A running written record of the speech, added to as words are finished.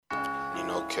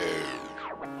Okay.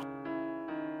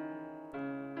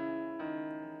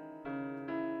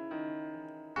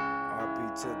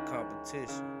 RP to the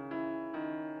competition.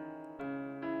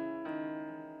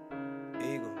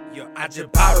 Eagle. Yo, I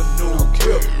just bought a new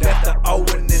whip, left the Owen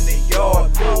in the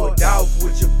yard, pulled off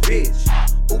with your bitch.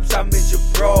 Oops, I meant your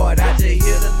broad, I just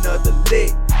hit another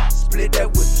lick. Split that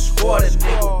with the squad, and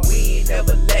nigga, we ain't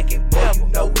never lacking. Boy, you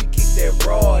know we keep that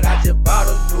rod. I just bought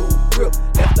a new whip,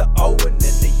 left the Owen in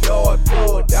the yard,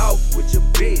 pulled off with your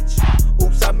bitch.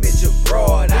 Oops, I meant your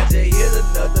broad, I just hit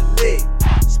another lick.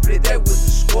 Split that with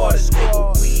the squad, and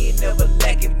nigga, we ain't never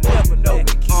lacking. Boy, you know we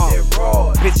keep that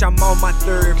rod. Bitch, I'm on my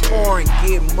third foreign,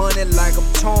 get money like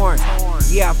I'm torn.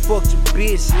 Yeah, I fucked your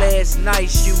bitch last night,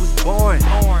 she was born.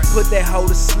 Put that hoe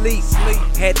to sleep,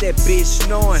 had that bitch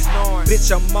snoring. Bitch,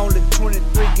 I'm only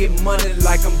 23, get money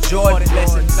like I'm Jordan.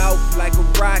 Blasting off like a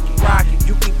rocket.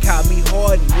 You can call me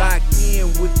Harden, locked in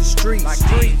with the streets.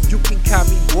 You can call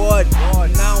me Warden,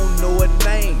 and I don't know a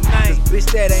name. Cause bitch,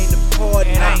 that ain't the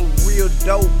party. I'm a real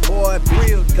dope boy,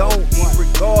 bitch, we gon' eat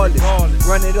regardless.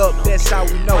 Run it up, that's how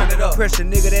we know. Pressure,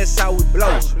 nigga, that's how we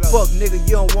blow. Fuck, nigga,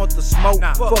 you don't want the smoke.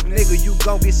 Fuck, nigga, you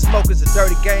gon' get smoked. It's a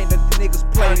dirty game that the niggas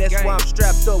play. That's why I'm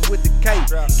strapped up with the K.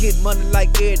 Get money like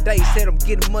every day. Said I'm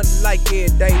getting money like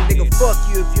every day. Nigga, fuck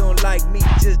you if you don't like me.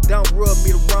 Just don't rub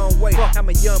me the wrong way. How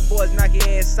my young boys knock your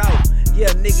ass out.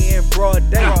 Yeah, nigga in broad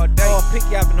day. I'll pick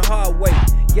you up in the hard way.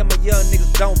 Yeah, my young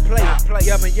niggas don't play.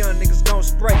 Yeah, my young niggas gon'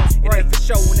 spray. It ain't for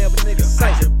show whenever niggas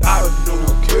say. I just bought a new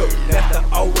whip, left the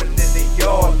Owen in the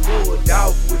yard, pulled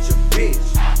off with your bitch.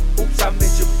 Oops, I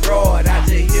meant your broad, I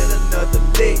just hit another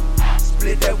lick.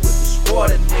 Split that with the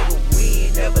squad, and nigga, we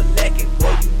ain't never lacking.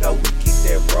 Boy, you know we keep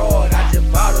that rod. I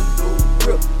just bought a new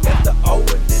whip, left the Owen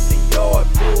in the yard,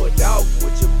 pulled off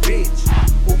with your bitch.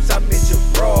 Oops, I meant your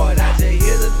broad, I just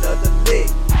hit another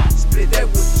lick. Split that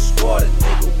with the squad, and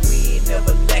nigga, we ain't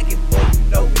never lacking. Boy, you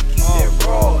know we keep that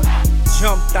rod.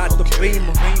 Jumped out the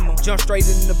beamer, jumped straight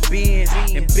in the Benz.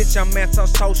 And bitch, I'm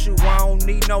anti-social, I don't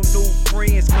need no new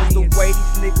friends. Cause the way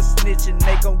these niggas snitching,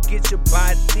 they gon' get you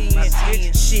by 10.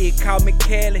 Shit, call me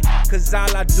Cali, cause all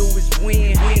I do is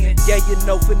win. Yeah, you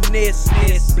know finesse,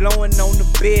 blowing on the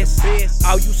best.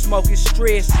 All you smoke is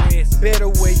stress, better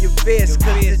wear your vest.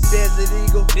 Cause the Desert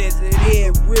Eagle,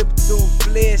 head ripped through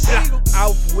flesh.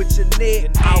 Out with your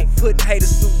neck, out putting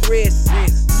haters to rest.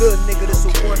 Little nigga, this a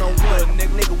one-on-one.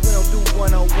 Nigga, we don't do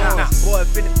one-on-one. Boy,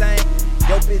 if anything,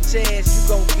 yo bitch ass, you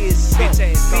gon' get smoked.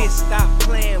 Bitch, stop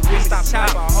playing with me.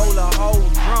 Chop a whole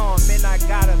drum, man, I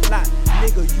got a lot.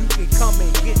 Nigga, you can come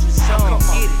and get your some.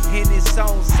 In this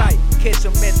on site, catch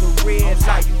him at the red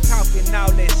light. You talking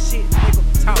all that shit, nigga,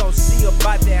 you gon' see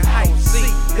about that hype.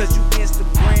 Cause you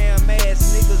Instagram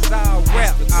ass niggas all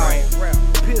rap.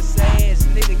 Piss ass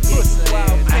nigga, get you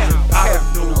all I just bought a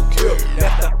new whip,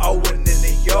 left the